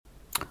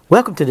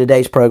Welcome to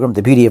today's program,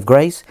 The Beauty of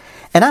Grace,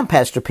 and I'm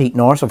Pastor Pete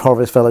Norris of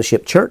Harvest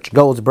Fellowship Church,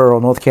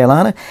 Goldsboro, North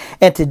Carolina,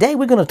 and today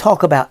we're going to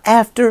talk about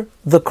after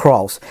the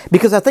cross,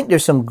 because I think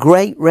there's some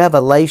great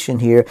revelation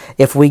here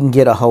if we can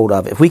get a hold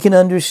of it. If we can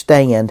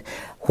understand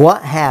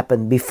what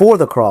happened before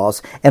the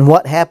cross and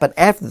what happened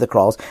after the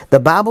cross. The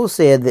Bible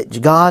said that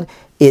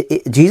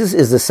Jesus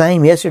is the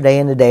same yesterday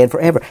and today and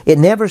forever. It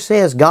never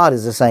says God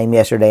is the same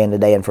yesterday and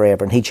today and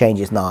forever, and He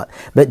changes not.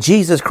 But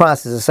Jesus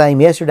Christ is the same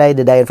yesterday,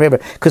 today, and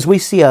forever, because we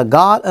see a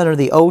God under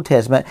the Old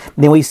Testament,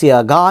 then we see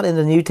a God in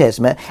the New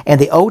Testament,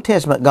 and the Old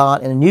Testament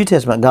God and the New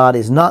Testament God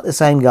is not the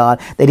same God.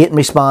 They didn't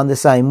respond the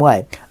same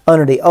way.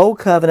 Under the Old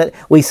Covenant,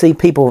 we see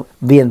people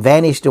being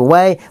vanished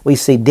away. We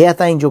see death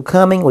angel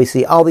coming. We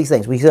see all these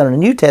things. We see under the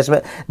New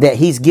Testament that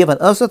He's given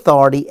us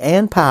authority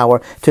and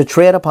power to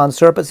tread upon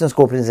serpents and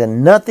scorpions,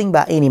 and nothing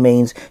by any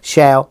means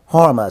shall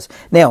harm us.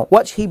 Now,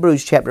 watch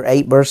Hebrews chapter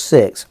 8, verse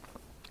 6.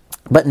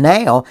 But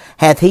now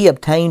hath He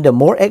obtained a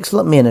more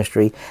excellent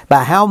ministry,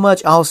 by how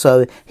much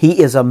also He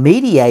is a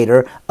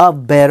mediator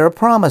of better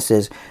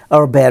promises,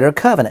 or better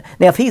covenant.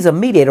 Now, if He's a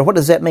mediator, what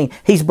does that mean?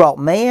 He's brought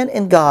man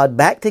and God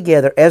back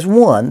together as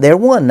one. They're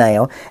one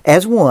now,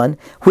 as one,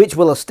 which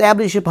will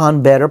establish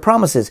upon better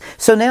promises.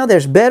 So now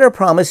there's better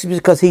promises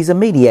because He's a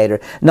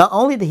mediator. Not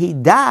only did He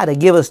die to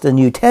give us the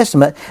New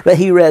Testament, but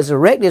He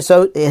resurrected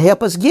so to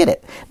help us get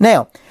it.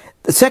 Now,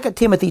 2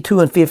 Timothy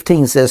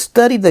 2:15 says,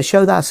 Study to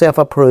show thyself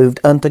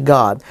approved unto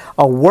God,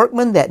 a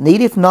workman that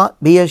needeth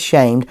not be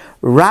ashamed,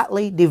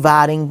 rightly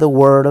dividing the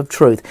word of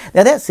truth.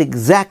 Now that's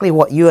exactly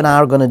what you and I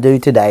are going to do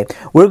today.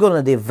 We're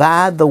going to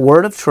divide the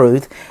word of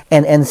truth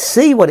and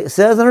see what it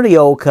says under the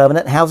Old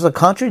Covenant, how's a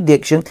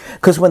contradiction,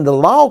 because when the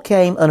law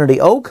came under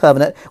the Old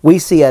Covenant, we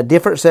see a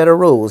different set of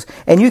rules.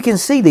 And you can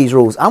see these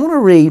rules. I want to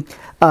read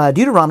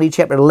Deuteronomy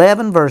chapter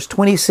 11, verse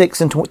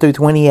 26 through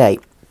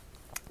 28.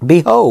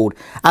 Behold,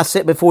 I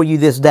set before you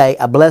this day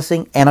a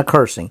blessing and a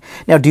cursing.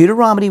 Now,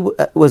 Deuteronomy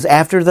was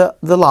after the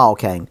law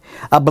came.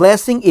 A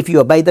blessing if you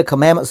obey the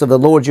commandments of the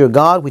Lord your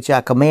God, which I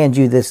command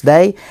you this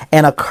day,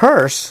 and a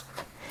curse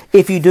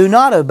if you do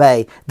not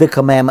obey the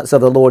commandments of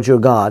the Lord your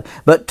God,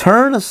 but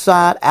turn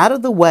aside out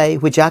of the way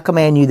which I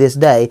command you this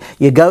day,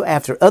 you go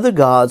after other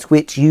gods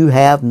which you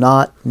have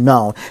not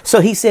known. So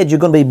He said you're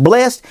going to be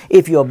blessed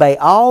if you obey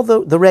all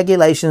the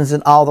regulations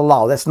and all the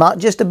law. That's not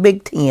just a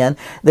big 10,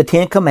 the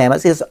 10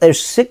 commandments.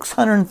 There's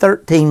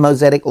 613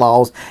 Mosaic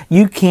laws.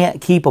 You can't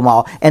keep them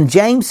all. And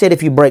James said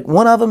if you break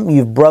one of them,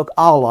 you've broke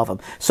all of them.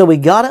 So we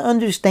got to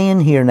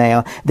understand here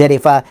now that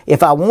if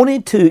I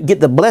wanted to get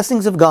the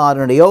blessings of God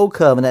under the Old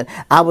Covenant,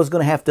 I was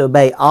going to have to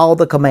obey all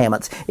the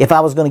commandments. If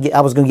I was going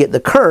to get the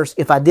curse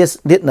if I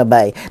didn't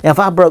obey. Now, if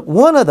I broke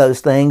one of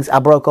those things, I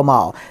broke them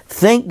all.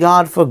 Thank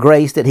God for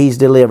grace that He's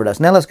delivered us.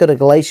 Now let's go to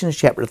Galatians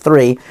chapter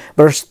 3,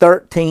 verse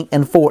 13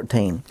 and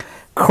 14.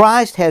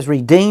 Christ has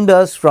redeemed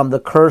us from the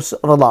curse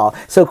of the law.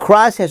 So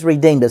Christ has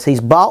redeemed us.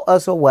 He's bought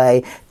us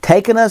away,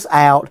 taken us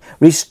out,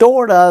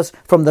 restored us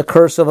from the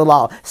curse of the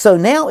law. So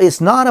now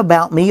it's not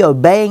about me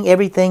obeying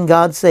everything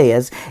God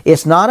says.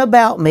 It's not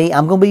about me.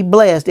 I'm going to be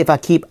blessed if I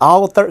keep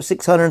all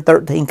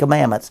 613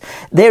 commandments.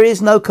 There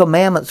is no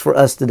commandments for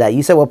us today.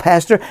 You say, well,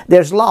 Pastor,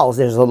 there's laws.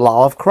 There's the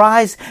law of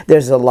Christ.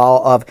 There's the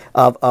law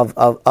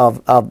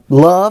of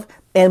love.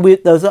 And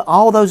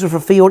all those are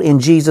fulfilled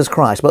in Jesus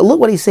Christ. But look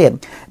what He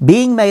said.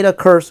 Being made a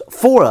curse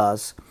for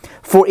us,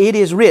 for it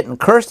is written,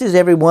 Cursed is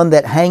everyone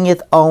that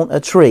hangeth on a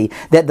tree,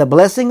 that the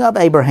blessing of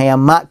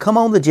Abraham might come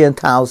on the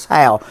Gentiles.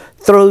 How?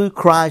 Through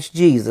Christ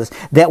Jesus,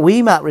 that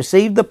we might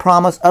receive the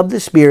promise of the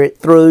Spirit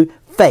through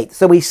faith.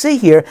 So we see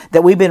here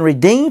that we've been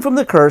redeemed from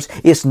the curse.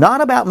 It's not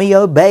about me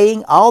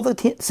obeying all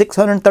the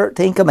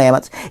 613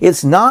 commandments.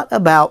 It's not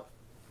about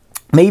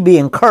me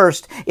being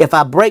cursed if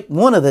I break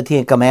one of the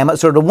 10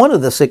 commandments or one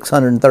of the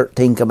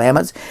 613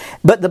 commandments.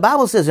 But the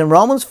Bible says in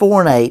Romans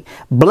 4 and 8,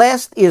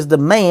 Blessed is the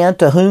man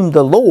to whom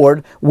the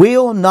Lord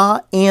will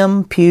not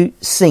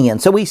impute sin.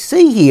 So we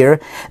see here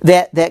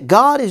that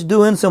God is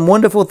doing some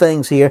wonderful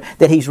things here,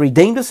 that He's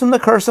redeemed us from the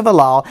curse of the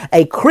law.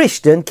 A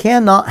Christian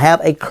cannot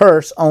have a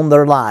curse on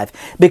their life,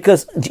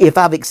 because if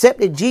I've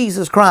accepted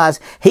Jesus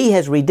Christ, He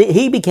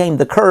became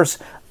the curse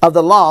of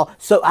the law,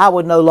 so I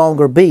would no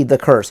longer be the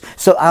curse.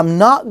 So I'm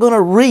not going to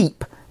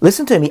reap,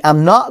 listen to me,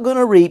 I'm not going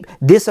to reap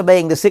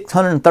disobeying the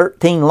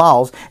 613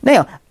 laws.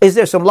 Now, is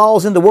there some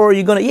laws in the world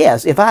you're going to?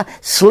 Yes. If I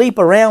sleep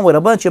around with a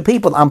bunch of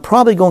people, I'm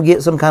probably going to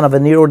get some kind of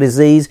venereal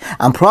disease.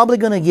 I'm probably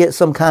going to get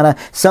some kind of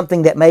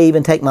something that may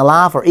even take my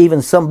life, or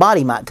even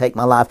somebody might take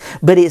my life.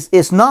 But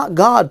it's not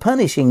God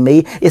punishing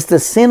me. It's the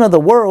sin of the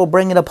world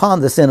bringing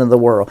upon the sin of the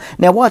world.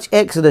 Now watch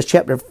Exodus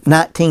chapter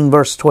 19,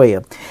 verse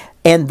 12.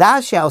 And thou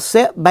shalt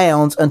set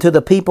bounds unto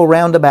the people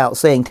round about,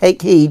 saying,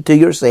 Take heed to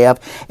yourself,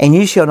 and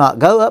you shall not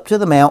go up to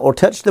the mount or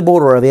touch the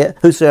border of it.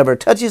 Whosoever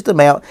touches the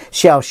mount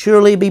shall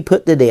surely be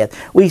put to death.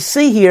 We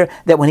see here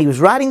that when he was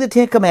writing the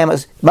 10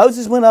 Commandments,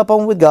 Moses went up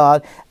on with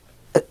God.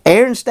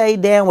 Aaron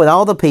stayed down with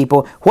all the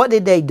people. What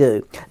did they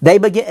do?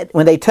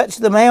 When they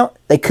touched the mount,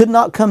 They could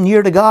not come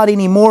near to God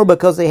anymore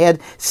because they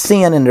had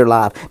sin in their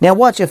life. Now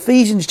watch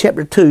Ephesians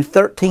chapter 2,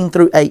 13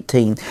 through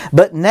 18.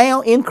 But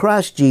now in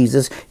Christ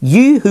Jesus,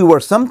 you who were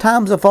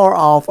sometimes afar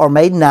off are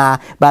made nigh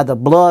by the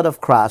blood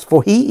of Christ.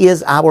 For he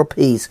is our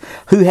peace,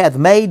 who hath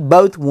made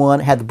both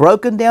one, hath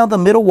broken down the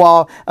middle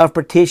wall of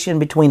partition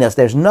between us.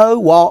 There's no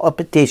wall of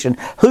partition.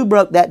 Who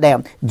broke that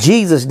down?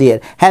 Jesus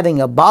did, having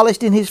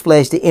abolished in his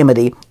flesh the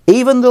enmity,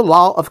 even the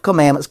law of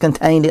commandments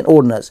contained in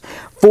ordinance,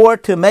 for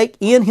to make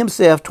in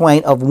himself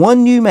twain of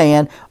one new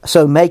man,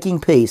 so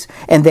making peace,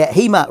 and that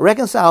he might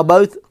reconcile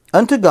both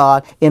unto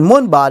God in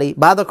one body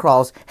by the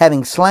cross,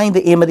 having slain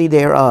the enmity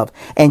thereof,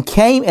 and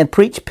came and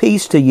preached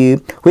peace to you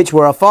which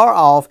were afar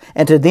off,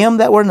 and to them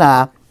that were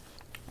nigh.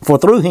 For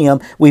through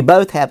him we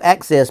both have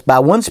access by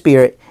one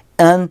Spirit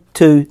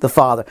unto the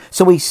Father.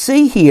 So we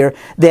see here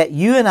that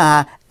you and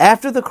I,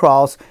 after the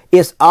cross,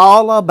 it's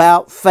all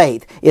about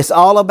faith. It's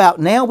all about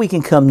now we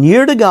can come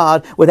near to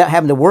God without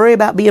having to worry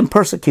about being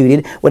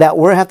persecuted, without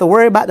have to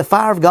worry about the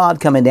fire of God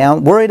coming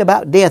down, worried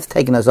about death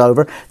taking us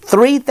over.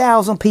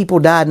 3,000 people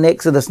died in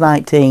Exodus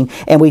 19,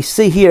 and we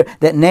see here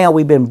that now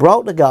we've been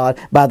brought to God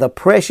by the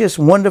precious,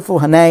 wonderful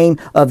name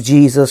of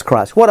Jesus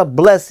Christ. What a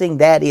blessing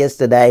that is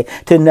today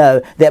to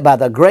know that by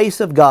the grace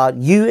of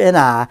God, you and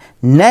I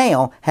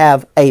now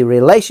have a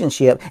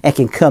relationship and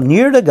can come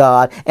near to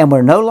God, and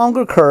we're no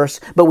longer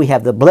cursed, but we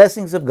have the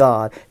blessings of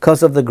God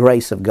because of the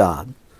grace of God.